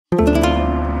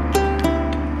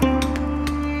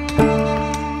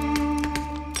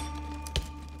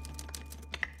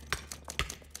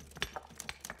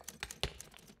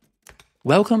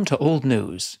Welcome to Old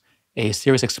News, a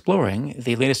series exploring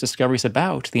the latest discoveries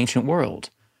about the ancient world,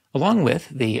 along with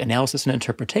the analysis and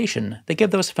interpretation that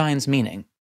give those finds meaning.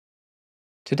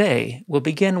 Today, we'll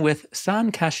begin with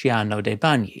San Casciano de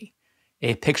Bagni,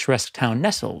 a picturesque town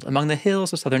nestled among the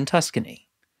hills of southern Tuscany.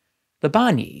 The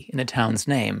Bagni, in the town's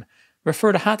name,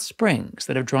 refer to hot springs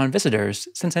that have drawn visitors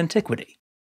since antiquity.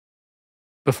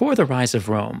 Before the rise of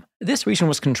Rome, this region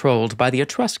was controlled by the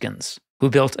Etruscans, who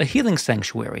built a healing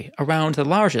sanctuary around the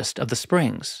largest of the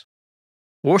springs.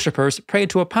 Worshippers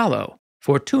prayed to Apollo,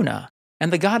 Fortuna,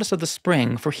 and the goddess of the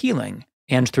spring for healing,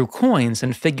 and threw coins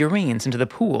and figurines into the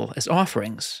pool as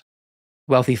offerings.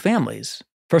 Wealthy families,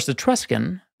 first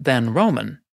Etruscan, then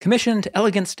Roman, commissioned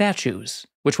elegant statues,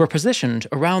 which were positioned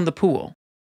around the pool.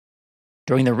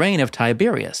 During the reign of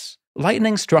Tiberius,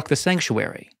 lightning struck the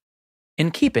sanctuary.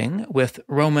 In keeping with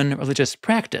Roman religious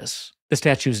practice, the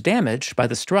statues damaged by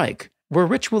the strike were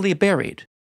ritually buried.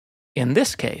 In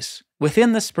this case,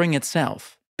 within the spring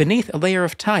itself, beneath a layer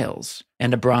of tiles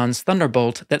and a bronze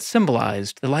thunderbolt that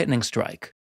symbolized the lightning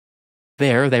strike.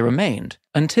 There they remained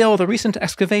until the recent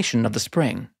excavation of the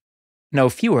spring. No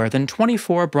fewer than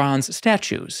 24 bronze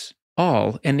statues,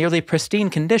 all in nearly pristine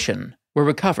condition, were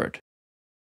recovered.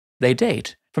 They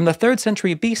date from the 3rd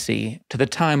century BC to the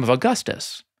time of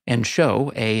Augustus, and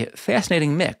show a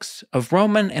fascinating mix of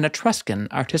Roman and Etruscan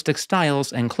artistic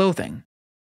styles and clothing.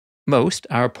 Most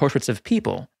are portraits of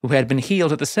people who had been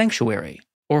healed at the sanctuary,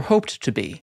 or hoped to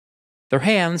be. Their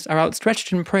hands are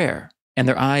outstretched in prayer, and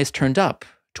their eyes turned up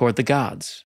toward the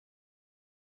gods.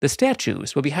 The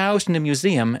statues will be housed in a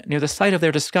museum near the site of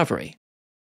their discovery.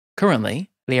 Currently,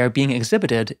 they are being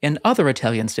exhibited in other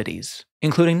Italian cities,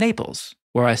 including Naples,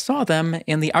 where I saw them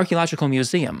in the Archaeological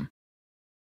Museum.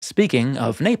 Speaking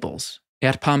of Naples,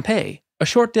 at Pompeii, a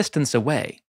short distance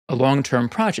away, a long-term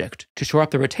project to shore up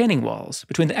the retaining walls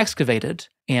between the excavated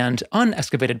and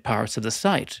unexcavated parts of the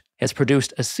site has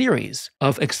produced a series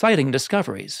of exciting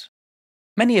discoveries.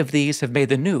 Many of these have made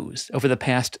the news over the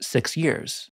past 6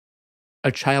 years.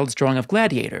 A child's drawing of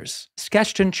gladiators,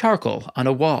 sketched in charcoal on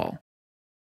a wall.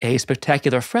 A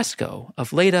spectacular fresco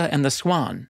of Leda and the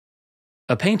Swan.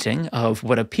 A painting of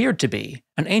what appeared to be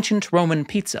an ancient Roman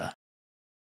pizza.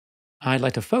 I'd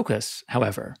like to focus,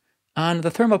 however, on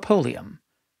the Thermopolium,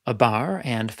 a bar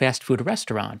and fast food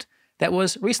restaurant that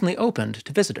was recently opened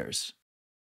to visitors.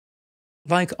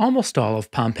 Like almost all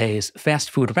of Pompeii's fast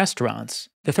food restaurants,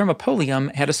 the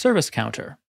Thermopolium had a service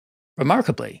counter.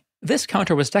 Remarkably, this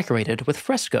counter was decorated with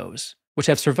frescoes, which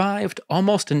have survived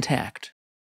almost intact.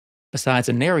 Besides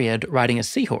a Nereid riding a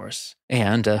seahorse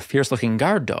and a fierce-looking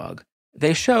guard dog,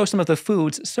 they show some of the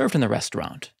foods served in the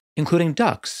restaurant, including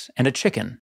ducks and a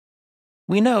chicken.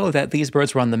 We know that these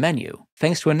birds were on the menu,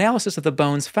 thanks to analysis of the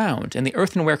bones found in the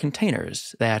earthenware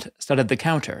containers that studded the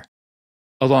counter.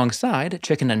 Alongside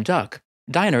chicken and duck,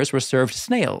 diners were served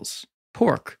snails,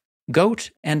 pork,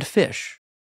 goat, and fish.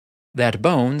 That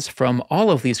bones from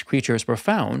all of these creatures were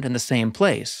found in the same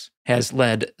place has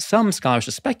led some scholars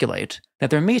to speculate that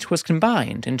their meat was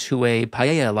combined into a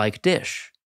paella-like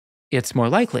dish. It's more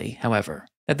likely, however,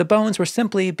 that the bones were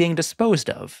simply being disposed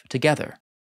of together.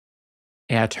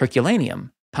 At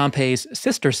Herculaneum, Pompeii's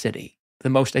sister city, the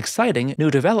most exciting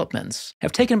new developments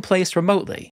have taken place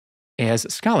remotely,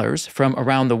 as scholars from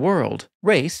around the world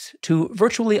race to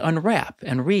virtually unwrap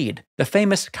and read the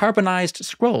famous carbonized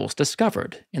scrolls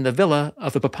discovered in the Villa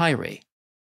of the Papyri.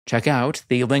 Check out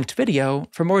the linked video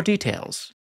for more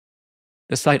details.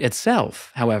 The site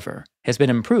itself, however, has been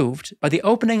improved by the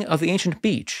opening of the ancient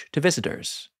beach to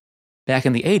visitors. Back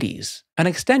in the 80s, an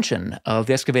extension of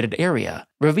the excavated area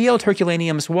revealed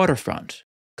Herculaneum's waterfront,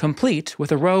 complete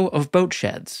with a row of boat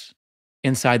sheds.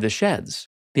 Inside the sheds,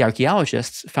 the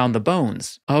archaeologists found the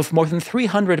bones of more than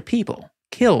 300 people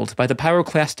killed by the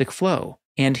pyroclastic flow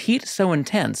and heat so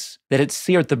intense that it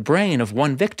seared the brain of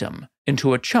one victim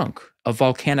into a chunk of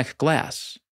volcanic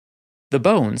glass. The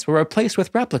bones were replaced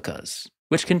with replicas,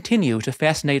 which continue to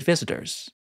fascinate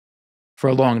visitors. For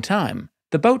a long time,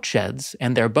 the boat sheds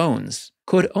and their bones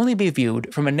could only be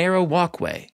viewed from a narrow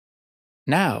walkway.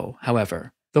 Now,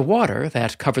 however, the water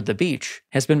that covered the beach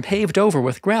has been paved over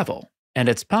with gravel, and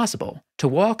it's possible to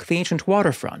walk the ancient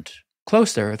waterfront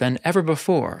closer than ever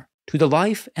before to the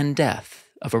life and death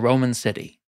of a Roman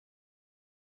city.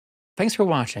 Thanks for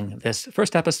watching this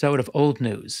first episode of Old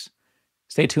News.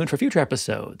 Stay tuned for future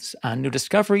episodes on new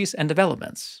discoveries and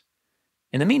developments.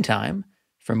 In the meantime,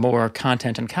 for more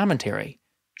content and commentary,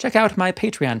 check out my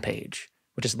Patreon page,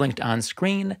 which is linked on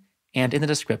screen and in the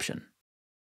description.